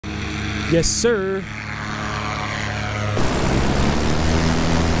Yes, sir.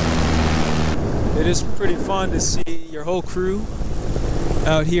 It is pretty fun to see your whole crew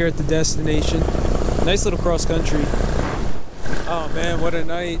out here at the destination. Nice little cross country. Oh man, what a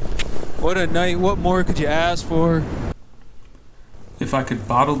night. What a night. What more could you ask for? If I could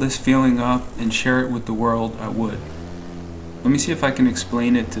bottle this feeling up and share it with the world, I would. Let me see if I can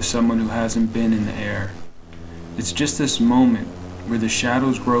explain it to someone who hasn't been in the air. It's just this moment where the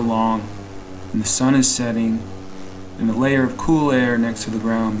shadows grow long and the sun is setting and the layer of cool air next to the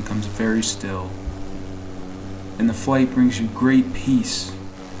ground becomes very still. And the flight brings you great peace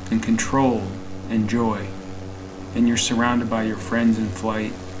and control and joy. And you're surrounded by your friends in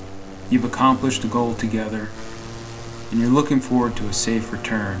flight. You've accomplished a goal together. And you're looking forward to a safe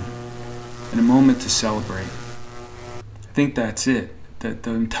return and a moment to celebrate. I think that's it. That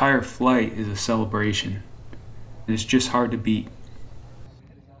the entire flight is a celebration. And it's just hard to beat.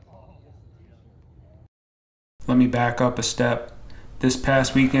 Let me back up a step. This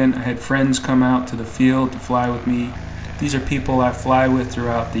past weekend, I had friends come out to the field to fly with me. These are people I fly with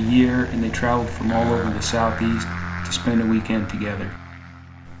throughout the year, and they traveled from all over the Southeast to spend a weekend together.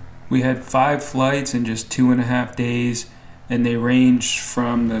 We had 5 flights in just 2.5 days, and they ranged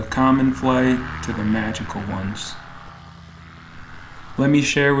from the common flight to the magical ones. Let me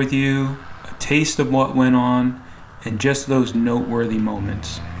share with you a taste of what went on and just those noteworthy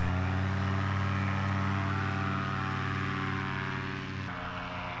moments.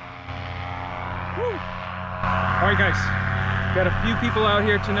 Alright guys, got a few people out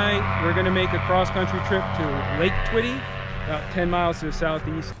here tonight. We're gonna make a cross-country trip to Lake Twitty, about 10 miles to the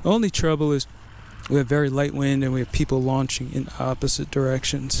southeast. The only trouble is we have very light wind and we have people launching in opposite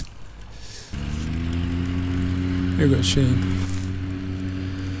directions. Here goes Shane.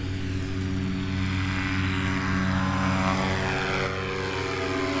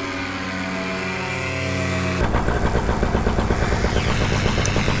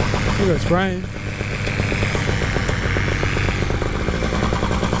 Here goes Brian.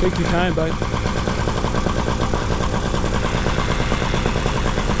 Take your time, bud.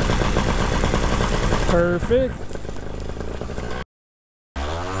 Perfect.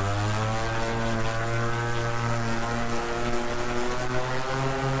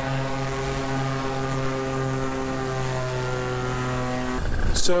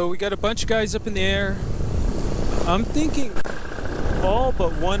 So we got a bunch of guys up in the air. I'm thinking all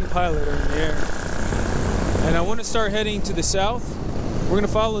but one pilot are in the air. And I want to start heading to the south. We're going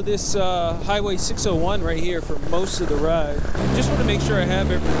to follow this Highway 601 right here for most of the ride. Just want to make sure I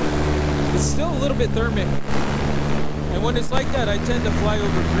have everything. It's still a little bit thermic. And when it's like that, I tend to fly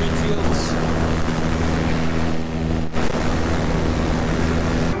over green fields.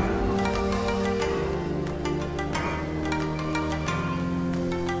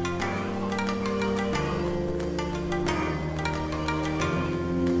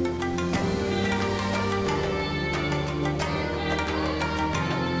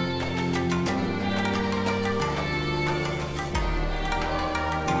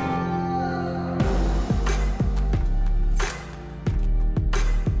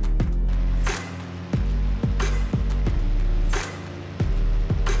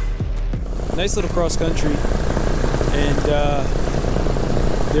 Nice little cross country, and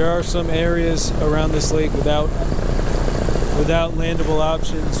there are some areas around this lake without landable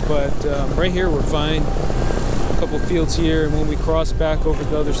options, but right here we're fine. A couple fields here, and when we cross back over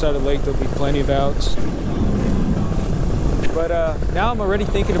the other side of the lake, there'll be plenty of outs. But now I'm already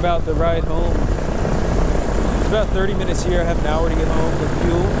thinking about the ride home. It's about 30 minutes here. I have an hour to get home with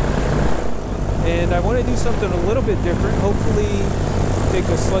fuel, and I want to do something a little bit different. Hopefully take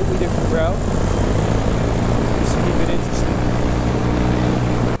a slightly different route. Just to keep it interesting.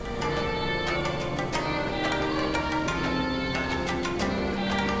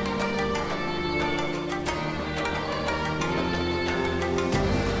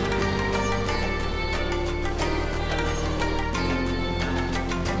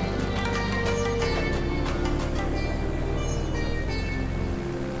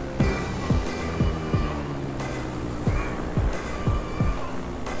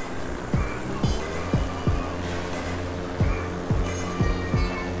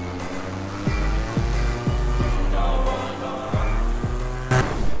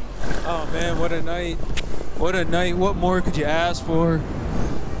 Man, what a night. What a night. What more could you ask for?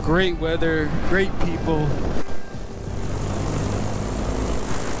 Great weather, great people.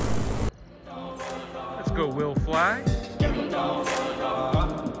 Let's go, Will Fly.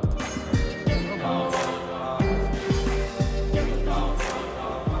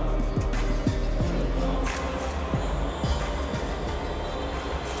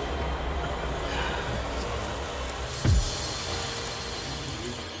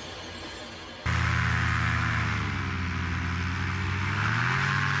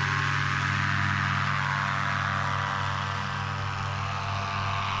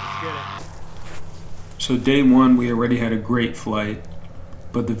 get it. So day one, we already had a great flight,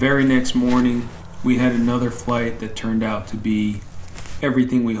 but the very next morning, we had another flight that turned out to be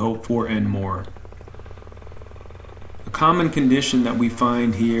everything we hoped for and more. A common condition that we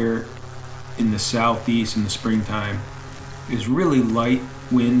find here in the southeast in the springtime is really light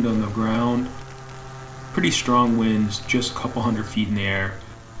wind on the ground, pretty strong winds, just a couple hundred feet in the air.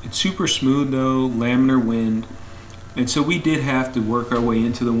 It's super smooth though, laminar wind, and so we did have to work our way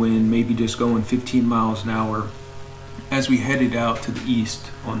into the wind, maybe just going 15 miles an hour as we headed out to the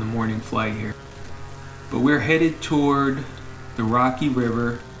east on the morning flight here. But we're headed toward the Rocky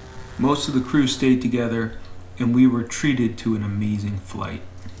River. Most of the crew stayed together and we were treated to an amazing flight.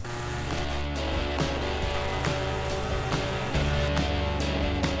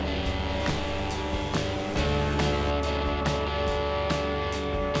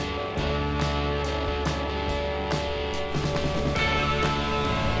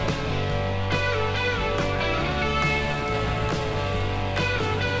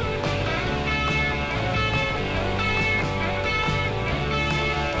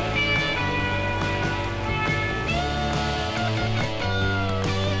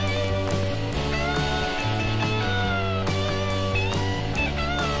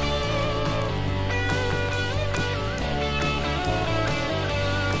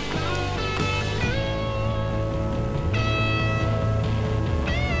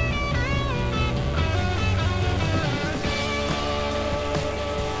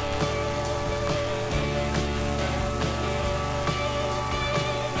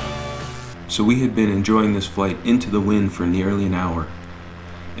 So we had been enjoying this flight into the wind for nearly an hour,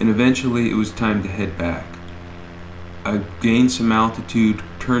 and eventually it was time to head back. I gained some altitude,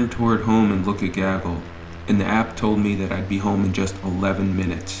 turned toward home and looked at Gaggle, and the app told me that I'd be home in just 11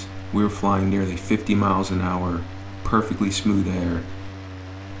 minutes. We were flying nearly 50 miles an hour, perfectly smooth air.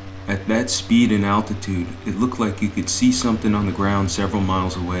 At that speed and altitude, it looked like you could see something on the ground several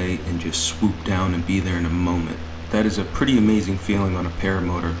miles away and just swoop down and be there in a moment. That is a pretty amazing feeling on a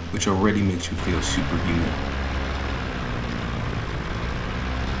paramotor, which already makes you feel superhuman.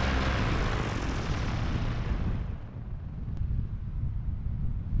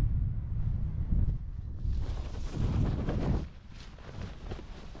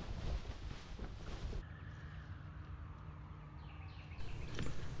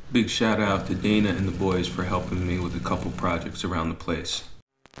 Big shout out to Dana and the boys for helping me with a couple projects around the place.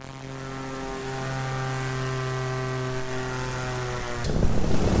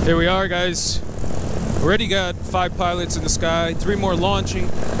 Here we are, guys. Already got 5 pilots in the sky, 3 more launching.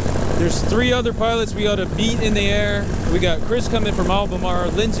 There's 3 other pilots we ought to beat in the air. We got Chris coming from Albemarle,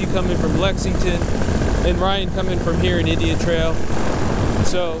 Lindsay coming from Lexington, and Ryan coming from here in Indian Trail.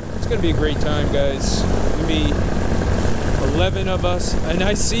 So it's gonna be a great time, guys. Gonna be 11 of us, and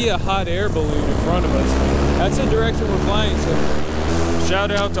I see a hot air balloon in front of us. That's the direction we're flying, so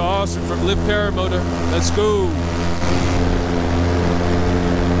shout out to Austin from PAP Paramotor. Let's go.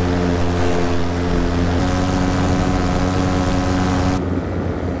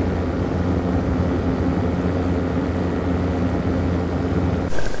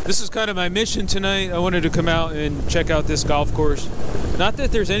 This is kind of my mission tonight. I wanted to come out and check out this golf course. Not that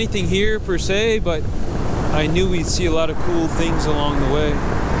there's anything here per se, but I knew we'd see a lot of cool things along the way.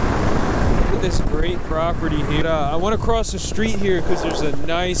 Look at this great property here. I want to cross the street here because there's a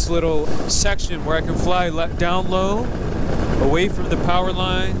nice little section where I can fly down low, away from the power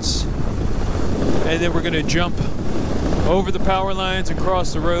lines, and then we're going to jump over the power lines and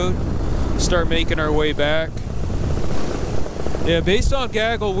cross the road, start making our way back. Yeah, based on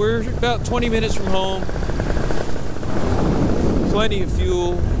Gaggle, we're about 20 minutes from home. Plenty of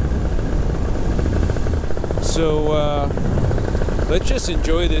fuel. So let's just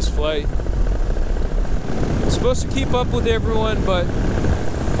enjoy this flight. I'm supposed to keep up with everyone, but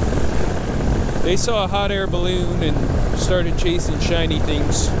they saw a hot air balloon and started chasing shiny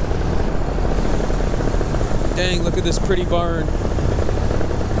things. Dang, look at this pretty barn.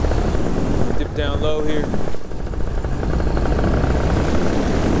 Dip down low here.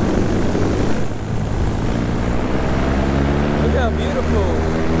 Look how beautiful.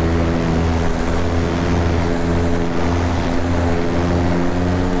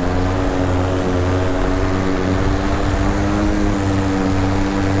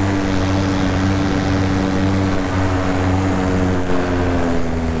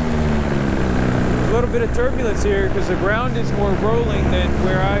 A little bit of turbulence here because the ground is more rolling than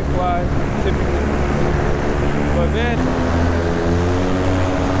where I fly typically. But man,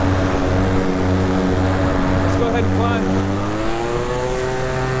 let's go ahead and climb.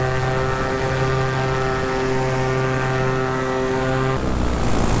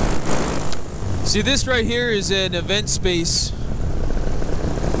 See, this right here is an event space.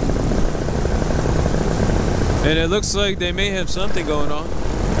 And it looks like they may have something going on.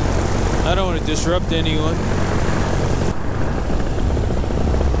 I don't want to disrupt anyone.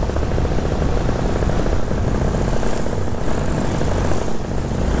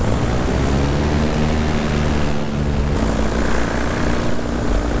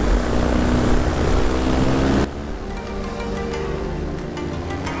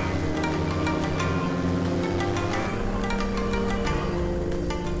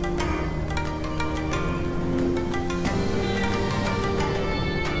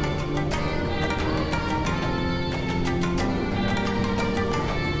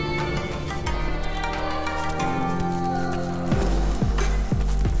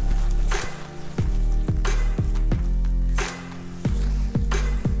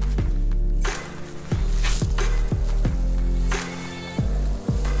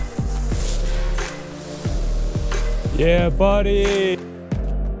 Yeah, buddy.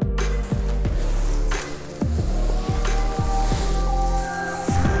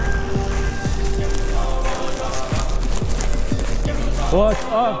 What's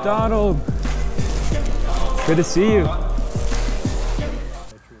up, Donald? Good to see you.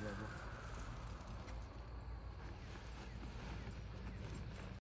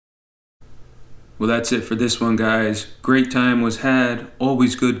 Well, that's it for this one, guys. Great time was had.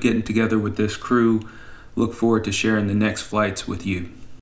 Always good getting together with this crew. Look forward to sharing the next flights with you.